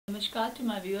Namaskar to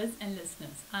my viewers and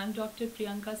listeners. I am Dr.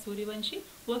 Priyanka Suryavanshi,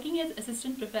 working as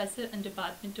Assistant Professor in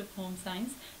Department of Home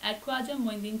Science at Khwaja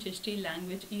Moinuddin Chishti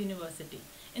Language University.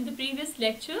 In the previous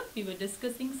lecture, we were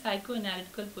discussing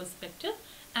psychoanalytical perspective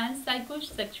and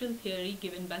psychosexual theory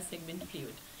given by Sigmund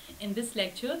Freud. In this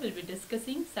lecture, we'll be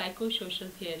discussing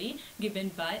psychosocial theory given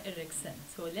by Erikson.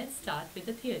 So let's start with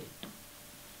the theory.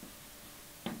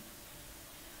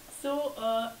 So,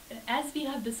 as we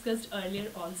have discussed earlier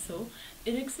also,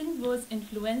 Erikson was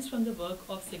influenced from the work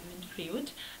of Sigmund Freud,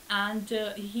 and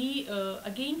he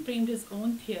again framed his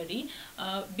own theory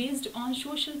based on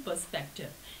social perspective.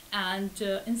 And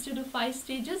instead of 5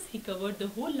 stages, he covered the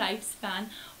whole lifespan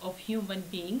of human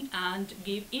being and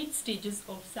gave 8 stages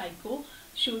of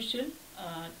psychosocial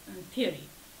theory.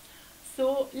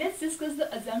 So let's discuss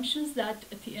the assumptions that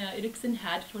Erikson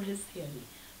had for his theory.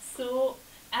 So,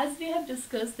 as we have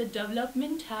discussed, the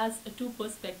development has 2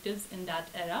 perspectives in that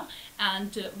era,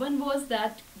 and one was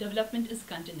that development is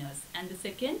continuous, and the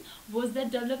second was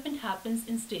that development happens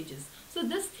in stages. So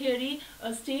this theory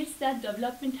states that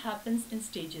development happens in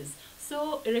stages.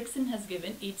 So Erikson has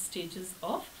given 8 stages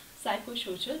of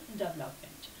psychosocial development.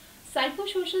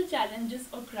 Psychosocial challenges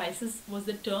or crisis was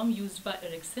the term used by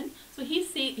Erikson. So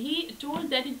he told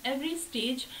that in every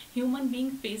stage human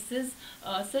being faces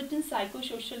certain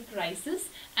psychosocial crisis,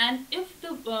 and if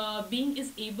the being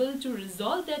is able to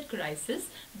resolve that crisis,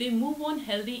 they move on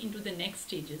healthy into the next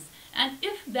stages. And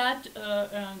if that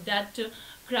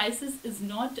crisis is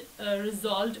not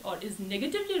resolved or is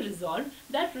negatively resolved,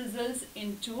 that results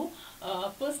into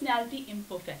personality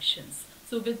imperfections.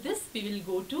 So with this, we will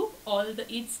go to all the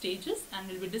 8 stages and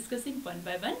we'll be discussing one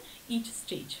by one each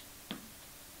stage.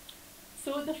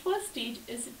 So the first stage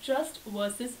is trust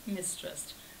versus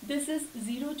mistrust. This is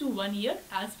 0 to 1 year,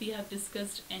 as we have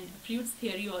discussed in Freud's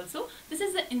theory also. This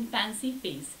is the infancy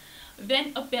phase,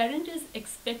 when a parent is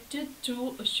expected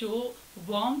to show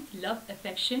warmth, love,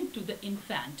 affection to the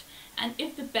infant. And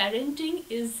if the parenting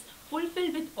is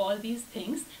fulfilled with all these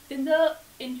things, then the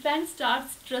infant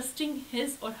starts trusting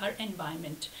his or her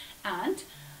environment. And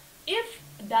if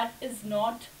that is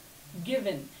not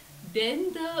given,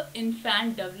 then the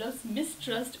infant develops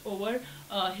mistrust over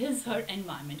his or her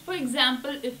environment. For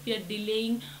example, if we are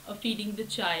delaying feeding the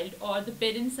child, or the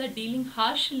parents are dealing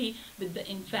harshly with the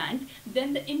infant,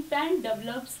 then the infant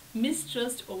develops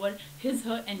mistrust over his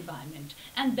or her environment,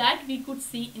 and that we could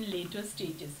see in later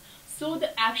stages. So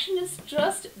the action is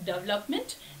trust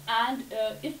development, and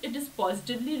if it is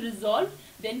positively resolved,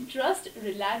 then trust,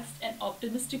 relaxed and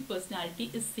optimistic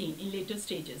personality is seen in later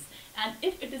stages. And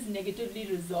if it is negatively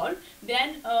resolved,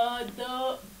 then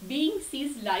the being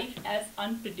sees life as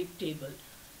unpredictable.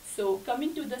 So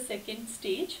coming to the second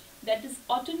stage, that is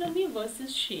autonomy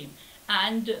versus shame,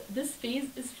 and this phase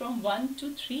is from 1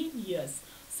 to 3 years.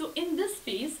 So in this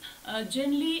phase,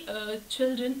 generally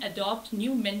children adopt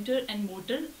new mental and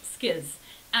motor skills,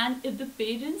 and if the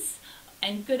parents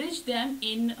encourage them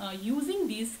in using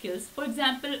these skills, for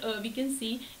example, we can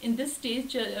see in this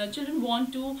stage children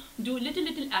want to do little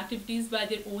activities by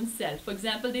their own self. For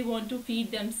example, they want to feed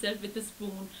themselves with a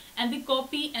spoon, and they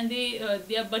copy, and they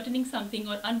are buttoning something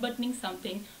or unbuttoning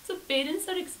something. So parents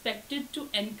are expected to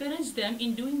encourage them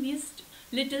in doing these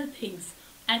little things.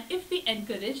 And if we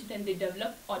encourage, then they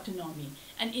develop autonomy.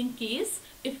 And in case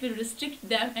if we restrict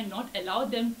them and not allow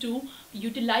them to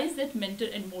utilize that mental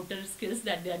and motor skills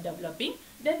that they are developing,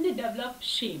 then they develop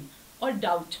shame or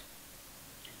doubt.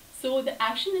 So the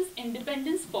action is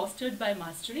independence fostered by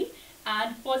mastery,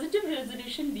 and positive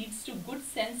resolution leads to good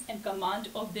sense and command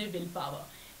of their willpower,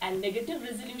 and negative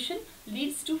resolution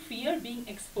leads to fear being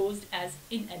exposed as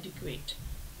inadequate.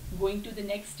 Going to the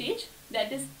next stage,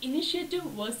 that is initiative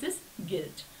versus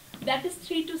guilt. That is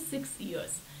 3 to 6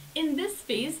 years. In this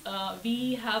phase,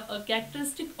 we have a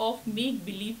characteristic of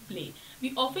make-believe play.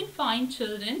 We often find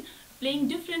children playing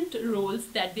different roles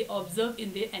that they observe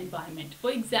in their environment.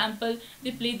 For example,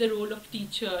 they play the role of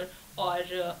teacher or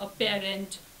a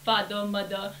parent, father,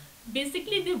 mother.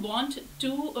 Basically, they want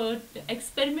to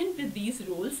experiment with these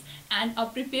roles and are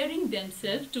preparing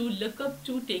themselves to look up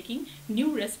to taking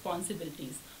new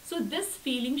responsibilities. So this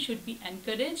feeling should be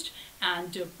encouraged,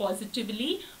 and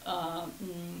positively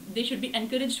they should be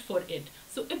encouraged for it.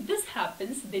 So if this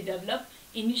happens, they develop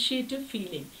initiative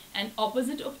feeling, and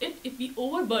opposite of it, if we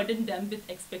overburden them with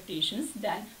expectations,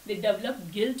 then they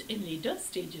develop guilt in later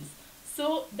stages.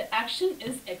 So the action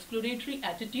is exploratory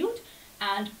attitude,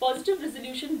 and positive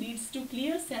resolution leads to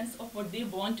clear sense of what they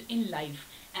want in life,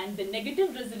 and the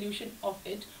negative resolution of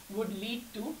it would lead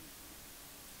to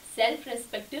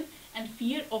self-respective and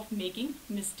fear of making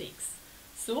mistakes.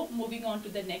 So moving on to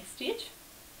the next stage.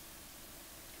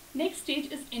 Next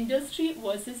stage is industry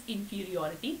versus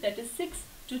inferiority, that is 6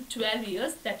 to 12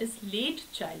 years, that is late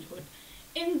childhood.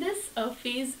 In this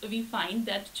phase, we find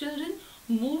that children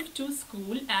move to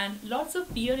school and lots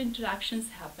of peer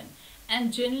interactions happen.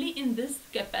 And generally in this,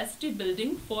 capacity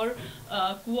building for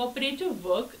cooperative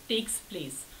work takes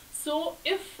place. So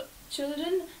if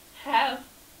children have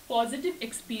positive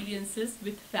experiences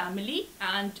with family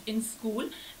and in school,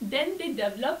 then they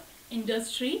develop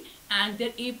industry and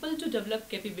they're able to develop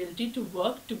capability to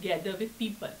work together with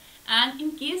people. And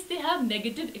in case they have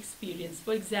negative experience,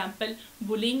 for example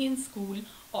bullying in school,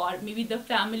 or maybe the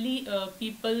family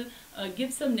people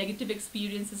give some negative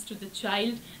experiences to the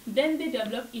child, then they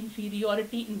develop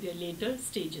inferiority in their later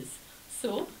stages.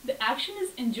 So the action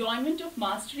is enjoyment of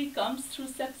mastery comes through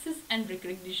success and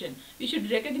recognition. We should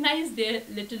recognize their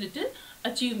little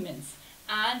achievements.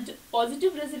 And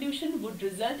positive resolution would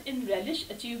result in relish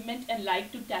achievement and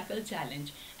like to tackle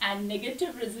challenge. And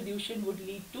negative resolution would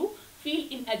lead to feel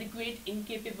inadequate,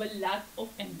 incapable, lack of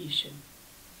ambition.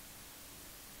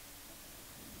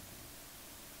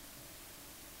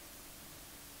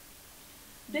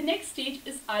 The next stage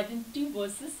is identity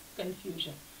versus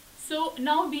confusion. So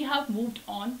now we have moved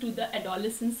on to the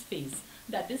adolescence phase,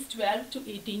 that is 12 to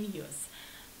 18 years.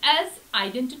 As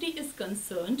identity is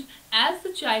concerned, as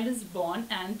the child is born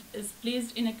and is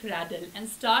placed in a cradle and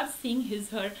starts seeing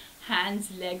her hands,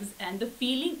 legs, and the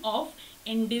feeling of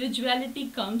individuality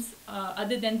comes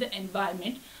other than the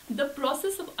environment, the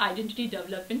process of identity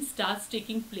development starts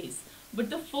taking place. But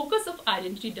the focus of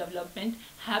identity development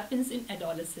happens in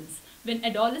adolescence. When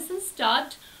adolescents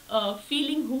start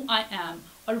feeling who I am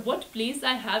or what place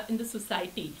I have in the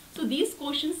society. So these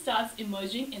questions starts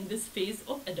emerging in this phase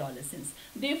of adolescence.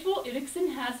 Therefore,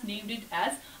 Erikson has named it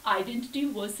as identity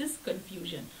versus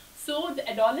confusion. So the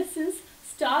adolescents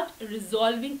start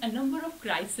resolving a number of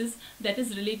crises that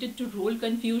is related to role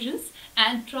confusions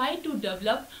and try to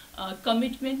develop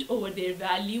commitment over their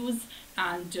values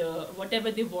and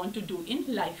whatever they want to do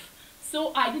in life.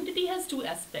 So identity has two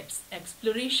aspects,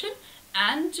 exploration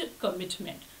and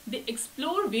commitment. They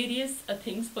explore various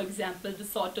things, for example the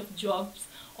sort of jobs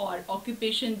or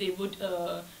occupation they would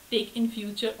take in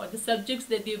future, or the subjects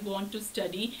that they want to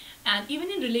study, and even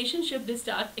in relationship they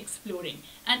start exploring.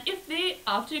 And if they,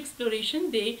 after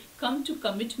exploration, they come to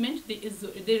commitment,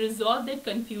 they resolve their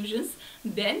confusions,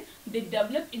 then they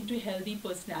develop into healthy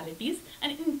personalities.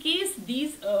 And in case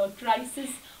these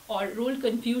crises or role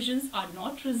confusions are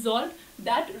not resolved,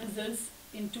 that results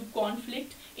into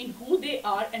conflict in who they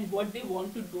are and what they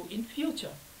want to do in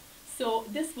future. So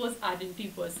this was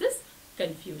identity versus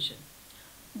confusion.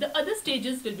 The other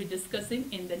stages we'll be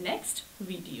discussing in the next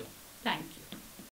video. Thank you.